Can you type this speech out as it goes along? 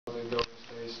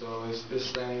so it's the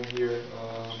same here.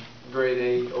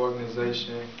 Grade A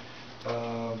organization,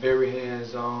 very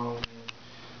hands-on.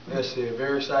 That's it.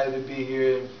 Very excited to be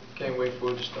here. Can't wait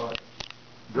for it to start.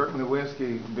 Dirk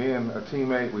Nowinski being a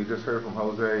teammate, we just heard from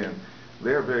Jose, and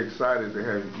they're very excited to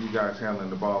have you guys handling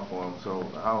the ball for them. So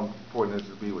how important is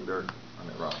it to be with Dirk on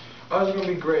that roster? Oh, it's going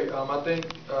to be great. I think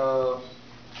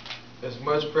as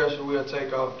much pressure we'll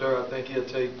take off Dirk, I think he'll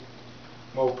take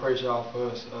more pressure off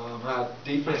us. How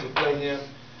defensive play him,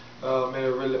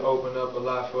 it'll really open up a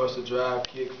lot for us to drive,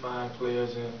 kick, find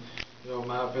players, and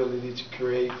my ability to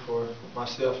create for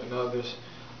myself and others.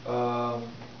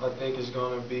 I think it's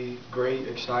going to be great,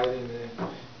 exciting, and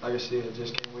like I said,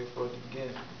 just can't wait for it to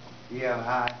begin. Do you have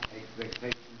high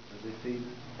expectations for this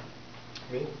season?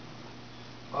 Me?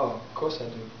 Oh, of course I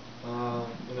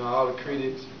do. All the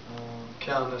critics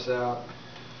counting us out.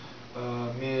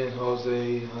 Me and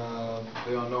Jose,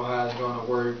 they don't know how it's going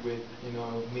to work with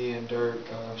me and Dirk.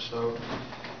 So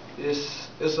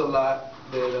it's a lot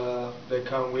that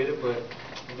come with it, but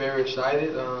I'm very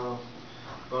excited.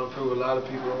 Going to prove a lot of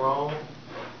people wrong,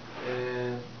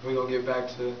 and we're going to get back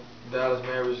to Dallas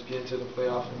Mavericks, get into the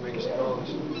playoffs, and make it strong.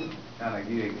 Sound like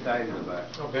you're excited about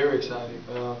it. I'm very excited.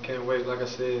 Can't wait. Like I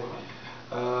said,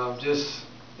 just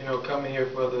coming here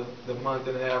for the month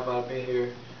and a half I've been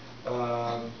here.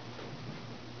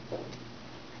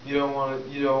 You don't want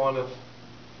to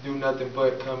do nothing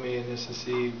but come in and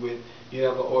succeed with. You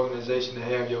have an organization to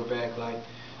have your back like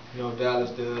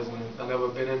Dallas does, and I've never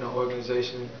been in an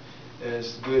organization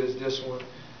as good as this one,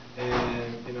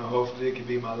 and hopefully it can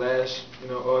be my last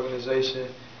organization,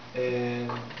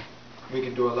 and we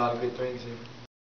can do a lot of good things here.